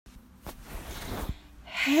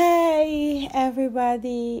Hey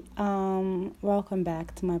everybody, welcome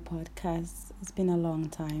back to my podcast. It's been a long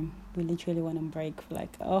time. We literally went on break for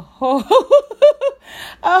like a whole a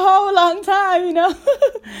whole long time.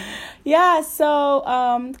 Yeah, so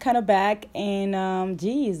kind of back and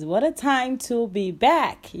geez, what a time to be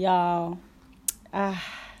back, y'all.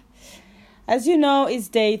 As you know, it's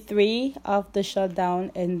day 3 of the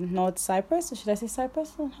shutdown in North Cyprus. Or should I say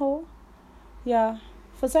Cyprus on whole? Yeah.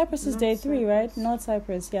 For Cyprus is day 3, right? North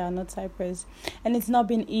Cyprus. And it's not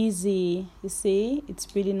been easy, you see? It's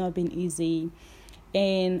really not been easy.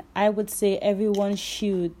 And I would say everyone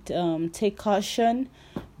should take caution,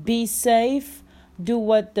 be safe, do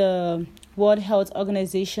what the World Health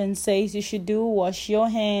Organization says you should do. Wash your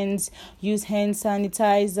hands, use hand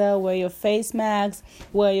sanitizer, wear your face masks,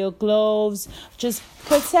 wear your gloves. Just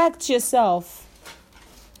protect yourself.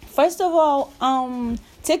 First of all,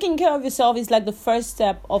 taking care of yourself is like the first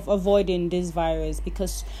step of avoiding this virus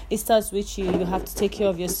because it starts with you. You have to take care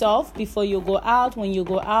of yourself before you go out. When you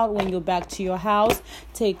go out, when you're back to your house,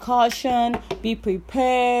 take caution, be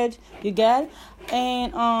prepared. You get?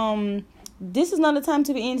 And this is not the time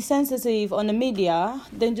to be insensitive on the media.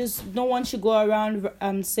 Then just no one should go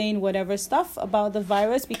around saying whatever stuff about the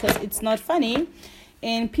virus because it's not funny,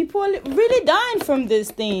 and people are really dying from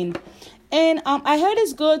this thing. And I heard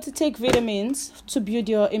it's good to take vitamins to build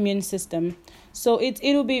your immune system. So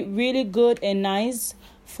it'll be really good and nice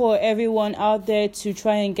for everyone out there to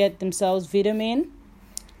try and get themselves vitamin.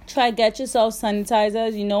 Try get yourself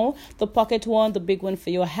sanitizers, the pocket one, the big one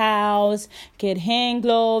for your house. Get hand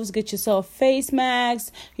gloves, get yourself face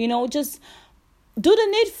masks, just do the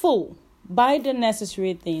needful. Buy the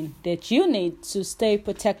necessary thing that you need to stay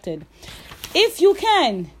protected. If you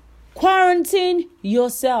can, quarantine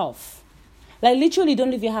yourself. Like, literally,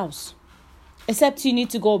 don't leave your house. Except you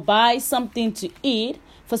need to go buy something to eat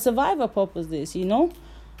for survival purposes,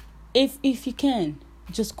 If you can,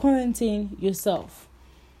 just quarantine yourself.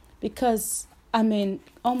 Because,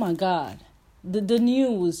 oh my God. The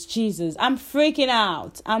news, Jesus. I'm freaking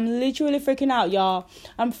out. I'm literally freaking out, y'all.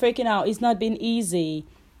 I'm freaking out. It's not been easy.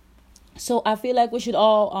 So, I feel like we should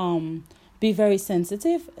all be very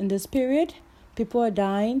sensitive in this period. People are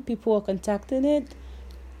dying. People are contacting it.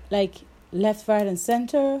 Like, left, right, and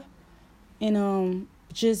center,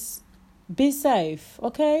 just be safe,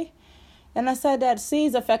 okay? And I said that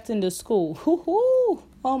it's affecting the school.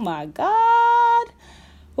 Oh my God.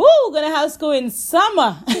 We're gonna have school in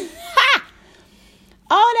summer.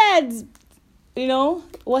 All that,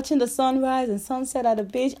 watching the sunrise and sunset at the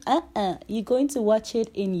beach. You're going to watch it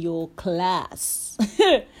in your class.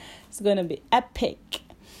 It's gonna be epic.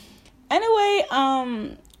 Anyway,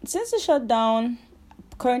 since the shutdown,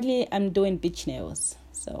 currently, I'm doing beach nails,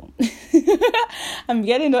 so I'm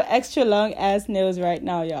getting the extra long ass nails right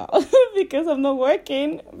now, y'all, because I'm not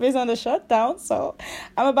working based on the shutdown. So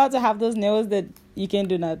I'm about to have those nails that you can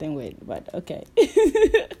do nothing with, but okay.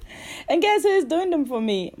 And guess who's doing them for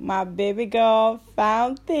me? My baby girl,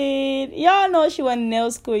 Fountain. Y'all know she went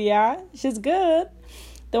nail school, yeah? She's good.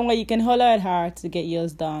 Don't worry, you can holler at her to get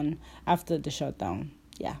yours done after the shutdown.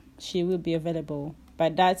 Yeah, she will be available by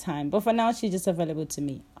that time, but for now she's just available to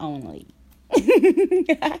me only.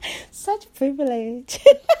 Such privilege.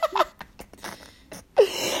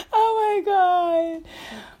 Oh my God.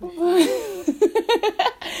 Why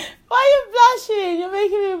are you blushing? You're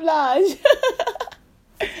making me blush.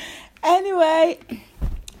 Anyway,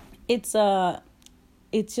 it's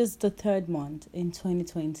just the 3rd month in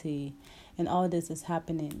 2020 and all this is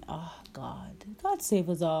happening. Oh God save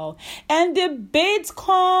us all. And the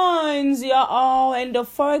bitcoins, y'all, and the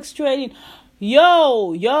forex trading.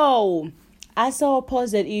 Yo, I saw a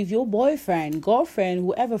post that if your boyfriend, girlfriend,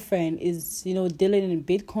 whoever friend is, dealing in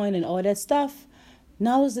Bitcoin and all that stuff,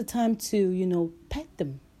 now is the time to, pet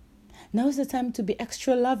them. Now is the time to be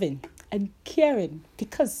extra loving and caring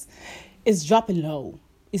because it's dropping low.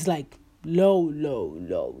 It's like low.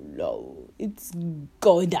 It's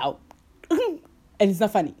going down. And it's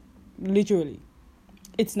not funny. Literally.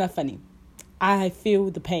 It's not funny. I feel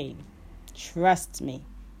the pain. Trust me.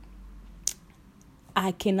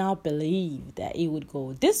 I cannot believe that it would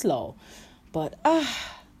go this low. But,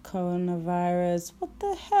 coronavirus, what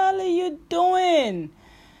the hell are you doing?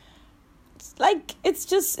 It's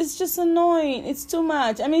just annoying. It's too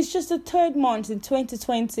much. It's just the 3rd month in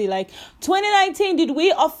 2020. 2019, did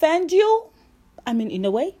we offend you? In a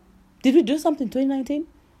way. Did we do something in 2019?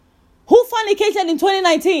 Who fornicated in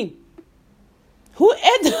 2019? Who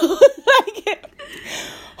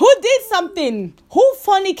who did something? Who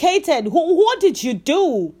fornicated? What did you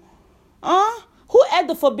do? Who ate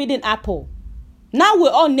the forbidden apple? Now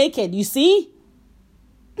we're all naked, you see?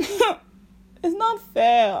 It's not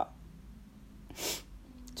fair.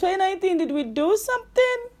 2019, did we do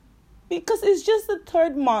something? Because it's just the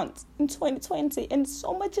third month in 2020 and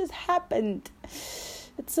so much has happened.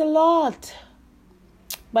 It's a lot.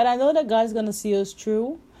 But I know that God's going to see us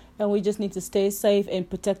through, and we just need to stay safe and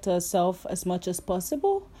protect ourselves as much as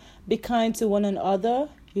possible. Be kind to one another,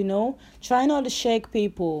 Try not to shake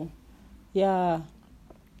people. Yeah.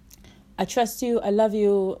 I trust you. I love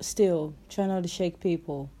you still. Try not to shake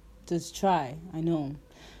people. Just try. I know.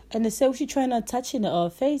 And they say we should try not touching our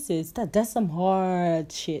faces. That's some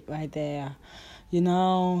hard shit right there.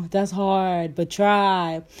 That's hard. But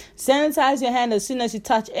try. Sanitize your hand as soon as you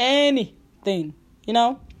touch anything.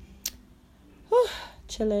 Whew,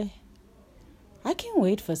 Chile. I can't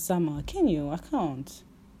wait for summer. Can you? I can't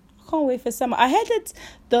wait for summer. I heard that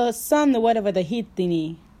the sun, the heat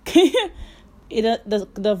thingy,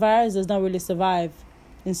 the virus does not really survive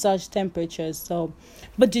in such temperatures. So,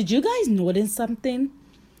 but did you guys notice something?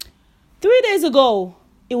 3 days ago,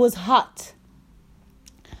 it was hot.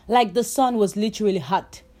 Like the sun was literally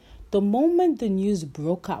hot. The moment the news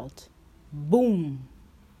broke out, boom,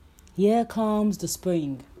 here comes the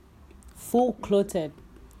spring, full clothed.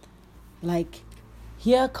 Like,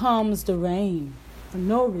 here comes the rain for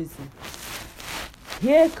no reason.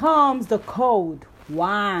 Here comes the cold.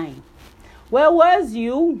 Why? Where was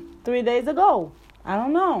you 3 days ago? I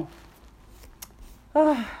don't know.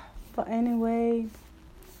 But anyway,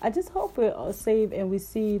 I just hope we're all safe and we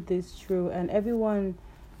see this through. And everyone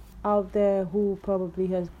out there who probably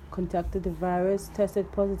has contacted the virus,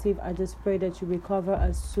 tested positive, I just pray that you recover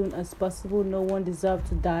as soon as possible. No one deserves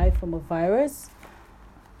to die from a virus.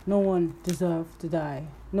 No one deserves to die.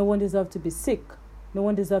 No one deserves to be sick. No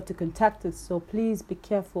one deserves to contact it. So please be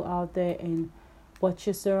careful out there and watch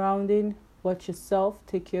your surrounding. Watch yourself.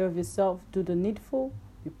 Take care of yourself. Do the needful.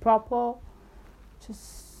 Be proper.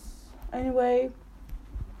 Anyway,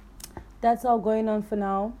 that's all going on for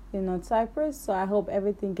now in North Cyprus. So I hope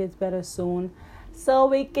everything gets better soon, so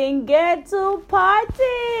we can get to party.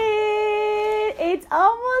 It's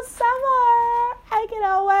almost summer. I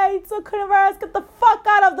cannot wait. So coronavirus, get the fuck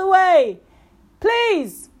out of the way,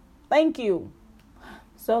 please. Thank you.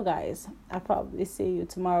 So guys, I'll probably see you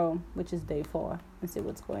tomorrow, which is day 4, and see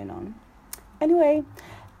what's going on. Anyway,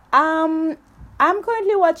 I'm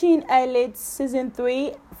currently watching Elite season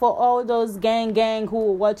 3. For all those gang who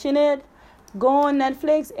are watching it, go on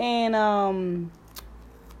Netflix and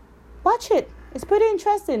watch it. It's pretty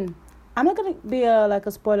interesting. I'm not gonna be a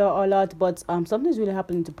spoiler or a lot, but something's really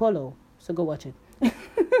happening to Polo, so go watch it.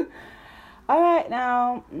 All right,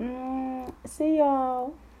 now see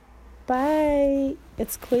y'all. Bye.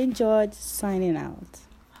 It's Queen George signing out.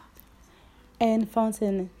 And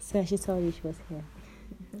Fountain said she told you she was here.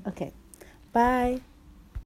 Okay. Bye.